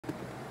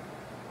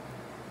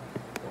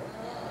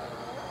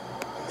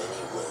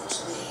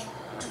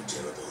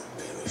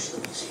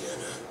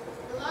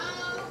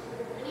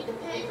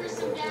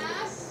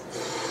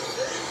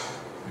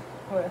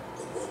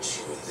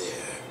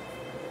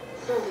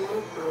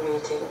I'm gonna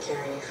take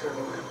care of you for a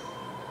while.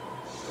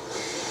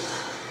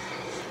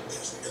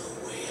 There's no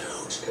way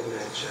out. Good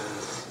night, John.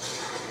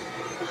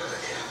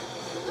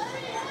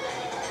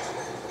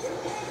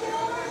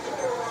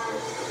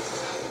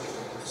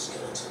 The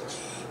skeleton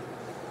key.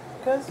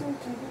 Cousin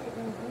to the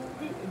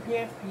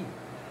PFP.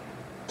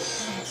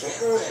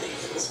 Get ready.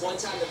 This one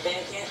time the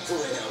band camp.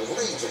 For an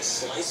outrageous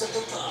slice of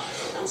the pie.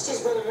 I'm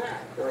just Brother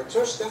Matt. You're a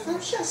tour stuffer?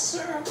 Yes,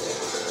 sir.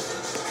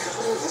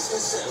 Coming this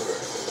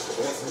December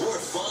with more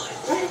fun,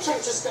 Band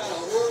camp just got a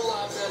whole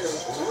lot better.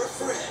 more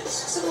friends,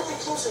 Sit a little bit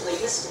closer,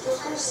 ladies.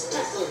 Focus.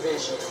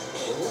 Vision.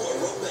 and more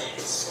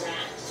romance.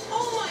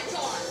 Oh my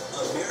God!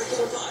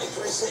 American Pie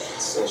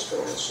presents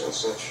Instruments in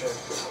such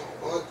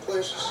odd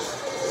places.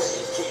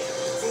 Band Camp,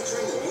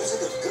 featuring the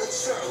music of Good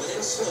Charlotte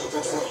and Snow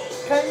Patrol.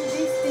 Coming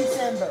this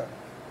December.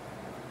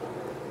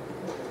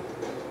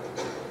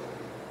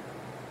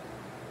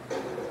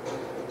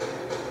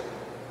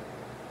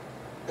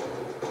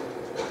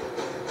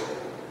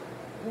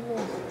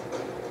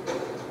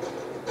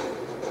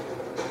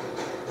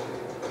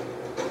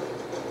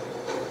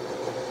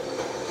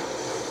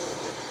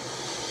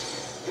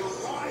 You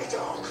lie,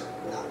 Doc.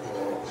 Not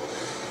anymore.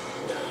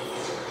 Now,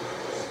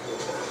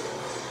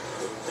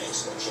 the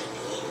best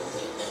genuine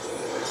thing ever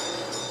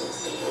will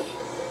be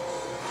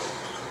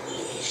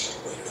unleashed.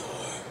 Rated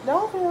R.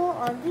 Don't feel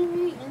on DVD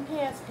and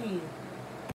PSP.